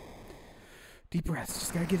 Deep breaths.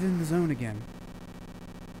 Just gotta get in the zone again.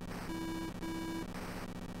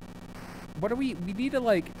 What are we... We need to,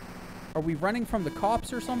 like... Are we running from the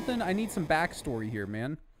cops or something? I need some backstory here,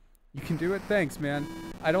 man. You can do it? Thanks, man.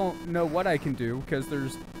 I don't know what I can do, because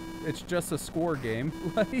there's... It's just a score game.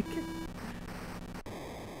 Like...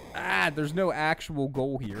 Ah, there's no actual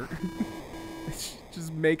goal here.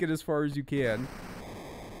 Just make it as far as you can.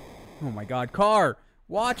 Oh my god. Car!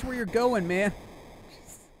 Watch where you're going, man.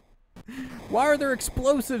 Why are there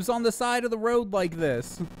explosives on the side of the road like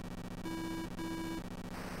this?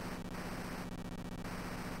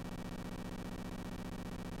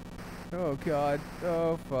 Oh god.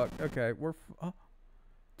 Oh fuck. Okay, we're... Oh,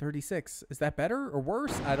 36. Is that better or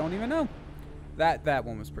worse? I don't even know. That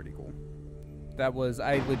one was pretty cool. That was...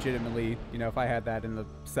 I legitimately... You know, if I had that in the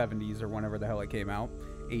 70s or whenever the hell it came out,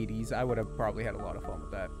 80s, I would have probably had a lot of fun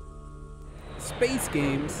with that. Space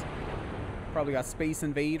games. Probably got Space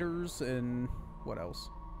Invaders and... What else?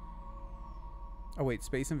 Oh wait,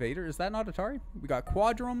 Space Invader? Is that not Atari? We got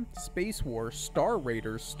Quadrum, Space War, Star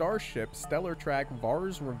Raiders, Starship, Stellar Track,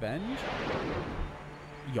 Var's Revenge?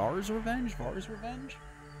 Yar's Revenge? Var's Revenge?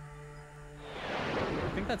 I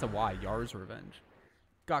think that's a Y. Yar's Revenge.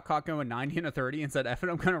 Got caught going 90 and a 30 and said, F it,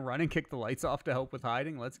 I'm gonna run and kick the lights off to help with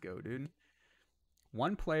hiding. Let's go, dude.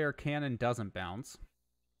 One player cannon doesn't bounce.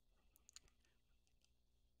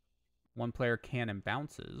 One player cannon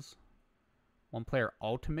bounces. One player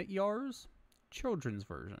ultimate Yars. Children's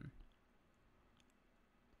version.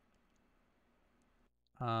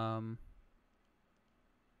 One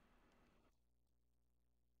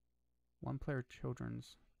player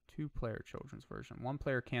children's, two player children's version. One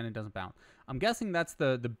player cannon doesn't bounce. I'm guessing that's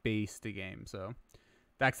the base to game, so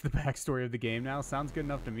that's the backstory of the game now. Sounds good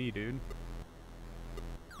enough to me, dude.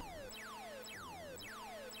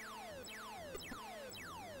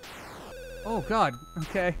 Oh, God.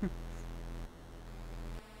 Okay.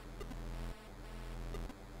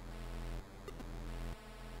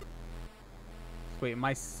 Wait, am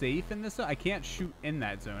I safe in this zone? I can't shoot in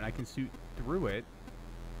that zone. I can shoot through it.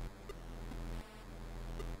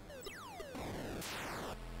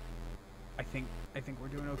 I think we're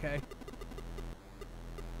doing okay.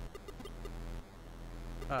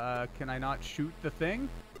 Can I not shoot the thing?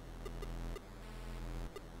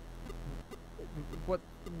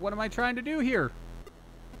 What am I trying to do here?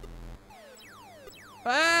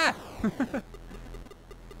 Ah!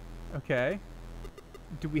 Okay.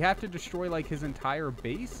 Do we have to destroy, like, his entire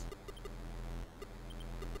base?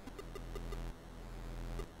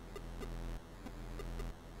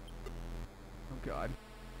 Oh, God.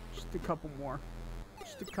 Just a couple more.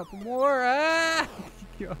 Just a couple more. Ah!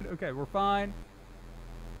 God, okay, we're fine.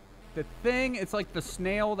 The thing, it's like the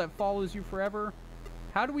snail that follows you forever.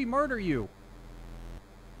 How do we murder you?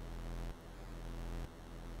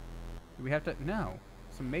 Do we have to? No.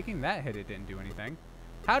 So making that hit, it didn't do anything.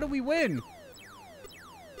 How do we win?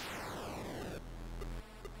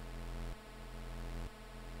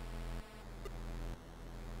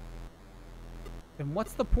 And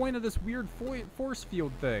what's the point of this weird force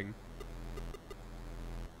field thing?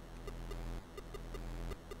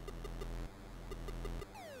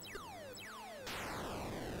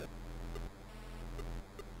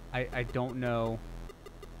 I don't know.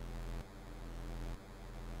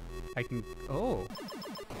 I can... Oh.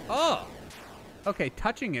 Oh! Okay,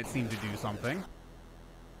 touching it seemed to do something.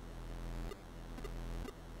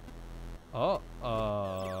 Oh.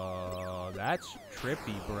 That's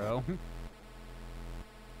trippy, bro.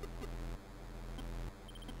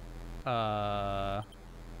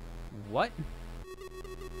 What?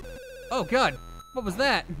 Oh, God. What was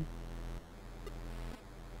that?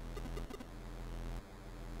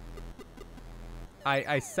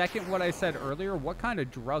 I second what I said earlier. What kind of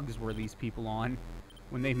drugs were these people on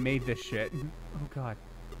when they made this shit? Oh, God.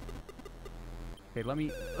 Okay, let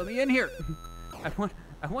me in here.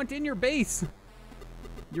 I want in your base.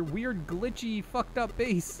 Your weird, glitchy, fucked up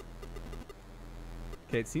base.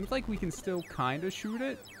 Okay, it seems like we can still kind of shoot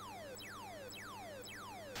it.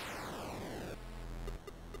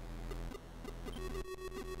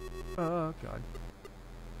 Oh, God.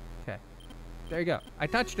 Okay. There you go. I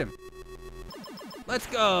touched him. Let's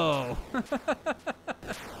go!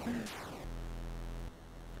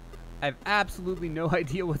 I have absolutely no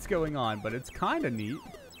idea what's going on, but it's kind of neat.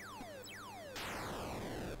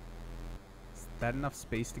 Is that enough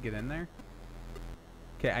space to get in there?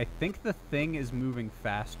 Okay, I think the thing is moving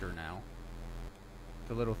faster now.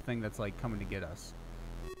 The little thing that's, like, coming to get us.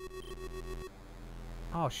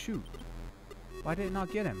 Oh, shoot. Why did it not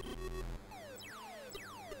get him?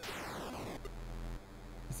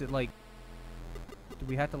 Is it, like... Do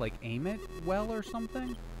we have to, like, aim it well or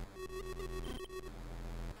something?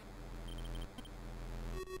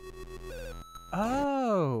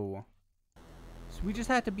 Oh! So we just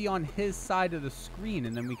have to be on his side of the screen,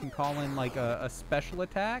 and then we can call in, like, a special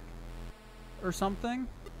attack? Or something?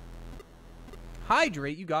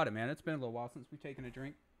 Hydrate? You got it, man. It's been a little while since we've taken a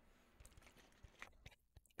drink.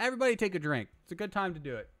 Everybody take a drink. It's a good time to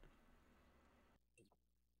do it.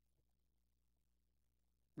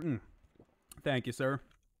 Thank you, sir.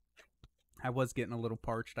 I was getting a little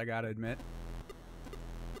parched, I gotta admit.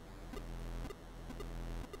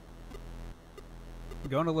 I'm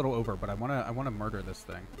going a little over, but I wanna murder this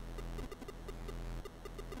thing.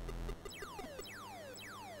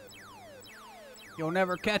 You'll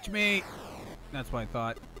never catch me. That's what I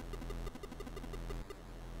thought.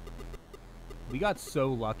 We got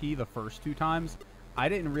so lucky the first two times. I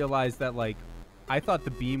didn't realize that, like, I thought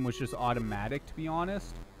the beam was just automatic, to be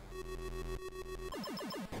honest.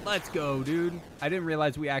 Let's go, dude. I didn't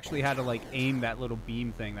realize we actually had to, like, aim that little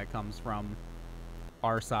beam thing that comes from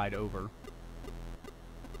our side over.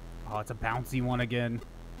 Oh, it's a bouncy one again.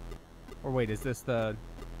 Or wait, is this the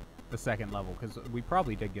second level? Because we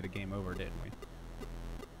probably did get a game over, didn't we?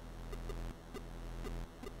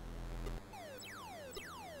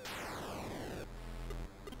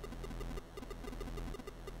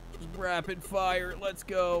 Rapid fire. Let's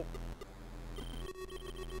go.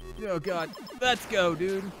 Oh, God. Let's go,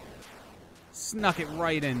 dude. Snuck it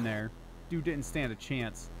right in there. Dude didn't stand a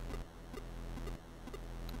chance.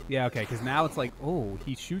 Yeah, okay, because now it's like, oh,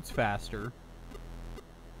 he shoots faster.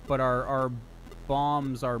 But our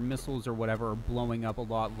bombs, our missiles or whatever are blowing up a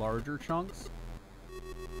lot larger chunks.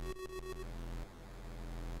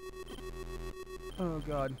 Oh,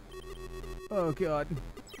 God. Oh, God.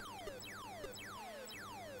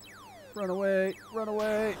 Run away. Run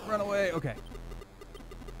away. Run away. Okay.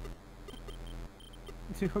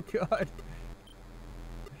 Oh, God.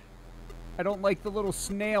 I don't like the little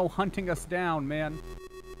snail hunting us down, man.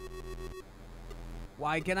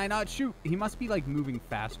 Why can I not shoot? He must be, like, moving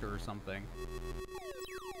faster or something.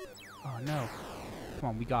 Oh, no. Come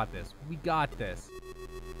on, we got this. We got this.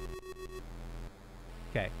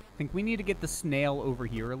 Okay. I think we need to get the snail over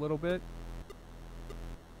here a little bit.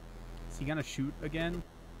 Is he gonna shoot again?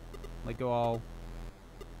 Like, go all,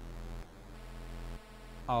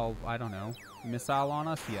 I don't know, missile on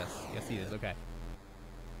us? Yes. Yes, he is. Okay.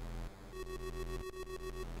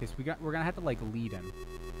 Okay, so we're gonna have to, like, lead him.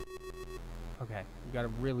 Okay, we gotta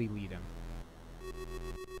really lead him.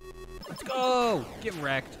 Let's go! Get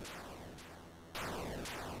wrecked.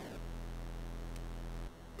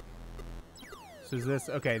 So is this...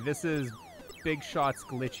 Okay, this is big shots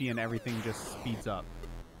glitchy and everything just speeds up.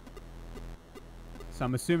 So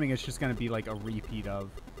I'm assuming it's just gonna be, like, a repeat of...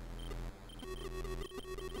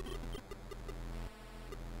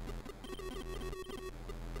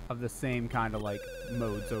 the same kind of, like,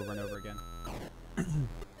 modes over and over again.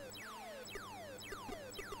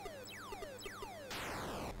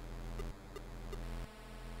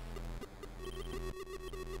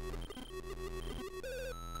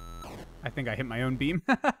 I think I hit my own beam.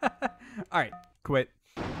 Alright, quit.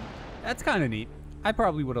 That's kind of neat. I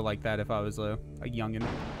probably would have liked that if I was a youngin'.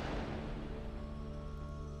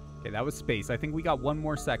 Okay, that was space. I think we got one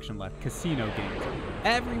more section left. Casino games.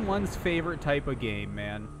 Everyone's favorite type of game,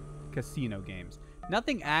 man. Casino games.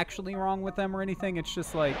 Nothing actually wrong with them or anything. It's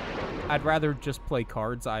just like, I'd rather just play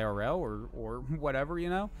cards IRL or whatever, you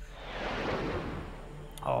know?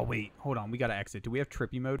 Oh, wait. Hold on. We gotta exit. Do we have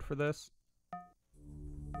trippy mode for this?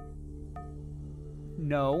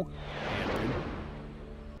 No.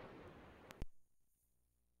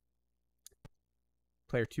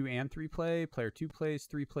 Player 2 and 3 play. Player 2 plays,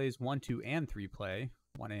 3 plays, 1, 2, and 3 play.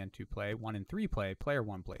 1 and 2 play. 1 and 3 play. Player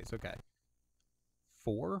 1 plays. Okay.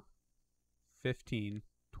 4, 15,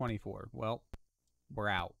 24. Well, we're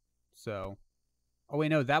out. So, oh wait,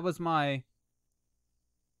 no, that was my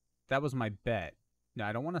bet. No,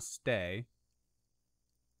 I don't want to stay.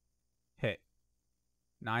 Hit.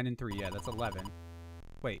 9 and 3. Yeah, that's 11.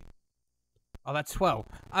 Wait. Oh, that's 12.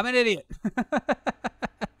 I'm an idiot.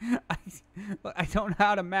 I don't know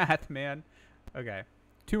how to math, man. Okay.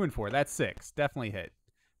 2 and 4. That's 6. Definitely hit.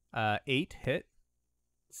 8 hit.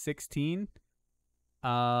 16.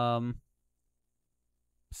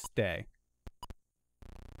 Stay.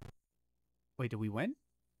 Wait, did we win?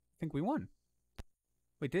 I think we won.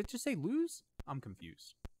 Wait, did it just say lose? I'm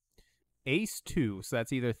confused. Ace 2, so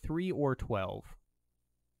that's either 3 or 12.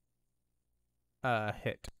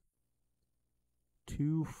 Hit.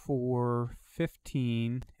 2, 4,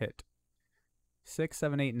 15, hit. 6,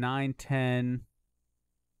 7, 8, 9, 10,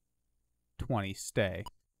 20, stay.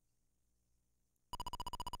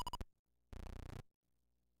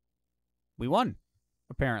 We won,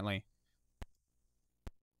 apparently.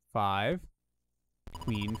 5,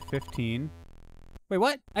 queen, 15. Wait,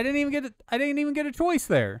 what? I didn't even get a choice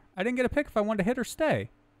there. I didn't get a pick if I wanted to hit or stay.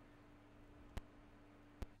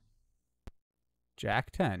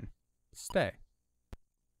 Jack 10. Stay.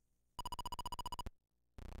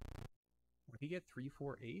 Would he get 3,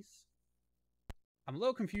 4, ace? I'm a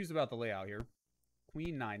little confused about the layout here.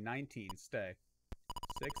 Queen 9, 19. Stay.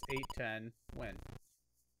 6, 8, 10. Win.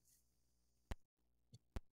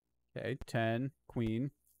 Okay, 10.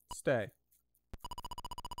 Queen. Stay.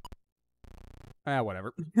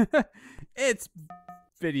 Whatever. It's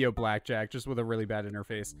video blackjack, just with a really bad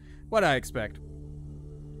interface. What I expect.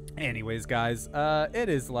 Anyways, guys, it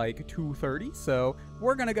is like 2:30, so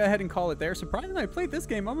we're gonna go ahead and call it there. Surprisingly, I played this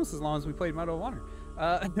game almost as long as we played Medal of Honor.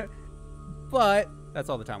 But that's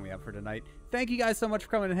all the time we have for tonight. Thank you guys so much for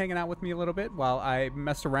coming and hanging out with me a little bit while I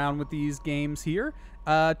messed around with these games here.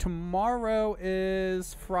 Tomorrow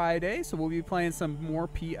is Friday, so we'll be playing some more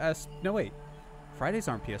No, wait. Fridays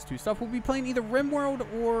aren't PS2 stuff. We'll be playing either RimWorld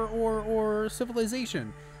or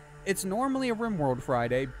Civilization. It's normally a RimWorld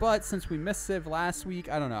Friday, but since we missed Civ last week,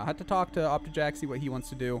 I don't know. I had to talk to OptiJack, see what he wants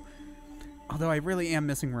to do. Although I really am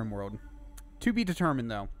missing RimWorld. To be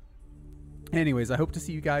determined, though. Anyways, I hope to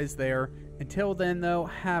see you guys there. Until then, though,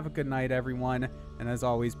 have a good night, everyone. And as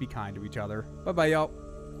always, be kind to each other. Bye-bye, y'all.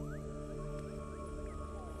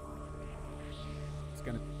 It's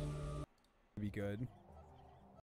gonna be good.